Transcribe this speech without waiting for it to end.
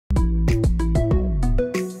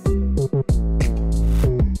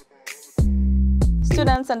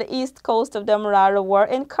Students on the east coast of Demerara were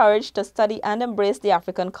encouraged to study and embrace the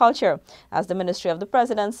African culture, as the Ministry of the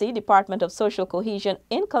Presidency, Department of Social Cohesion,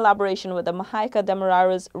 in collaboration with the Mahaica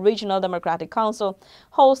Demerara's Regional Democratic Council,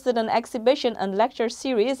 hosted an exhibition and lecture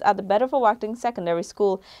series at the Bedford Secondary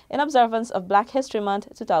School in observance of Black History Month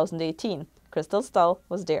 2018. Crystal Stull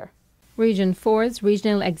was there. Region 4's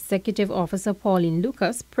Regional Executive Officer Pauline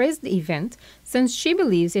Lucas praised the event since she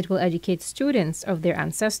believes it will educate students of their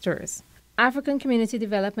ancestors. African Community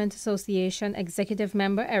Development Association Executive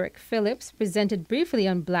Member Eric Phillips presented briefly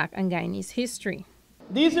on Black and Guyanese history.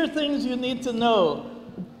 These are things you need to know.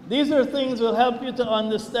 These are things that will help you to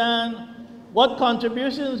understand what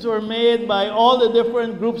contributions were made by all the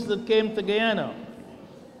different groups that came to Guyana.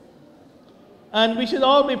 And we should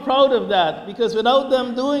all be proud of that, because without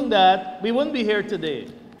them doing that, we wouldn't be here today.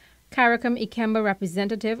 CARICOM Ikemba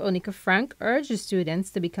representative Onika Frank urged students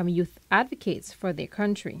to become youth advocates for their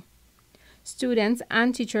country. Students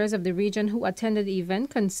and teachers of the region who attended the event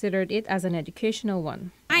considered it as an educational one.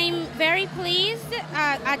 I'm very pleased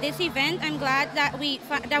at this event. I'm glad that we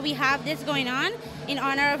have this going on in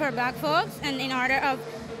honor of our Black folks and in order of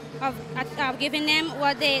giving them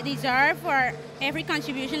what they deserve for every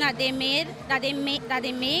contribution that they make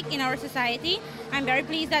in our society. I'm very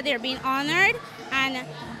pleased that they're being honored, and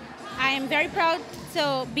I am very proud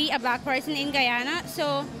to be a Black person in Guyana.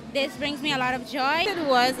 So this brings me a lot of joy. It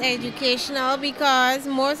was educational because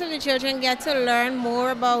most of the children get to learn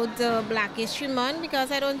more about the Black History Month,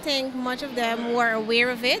 because I don't think much of them were aware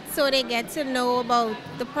of it. So they get to know about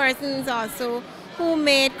the persons also who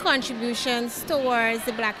made contributions towards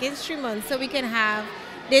the Black History Month, so we can have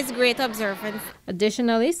this great observance.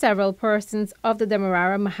 Additionally, several persons of the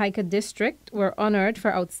Demerara Mahaica district were honored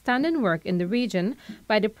for outstanding work in the region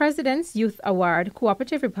by the President's Youth Award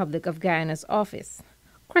Cooperative Republic of Guyana's office.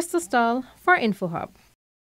 Crystal Stull for InfoHub.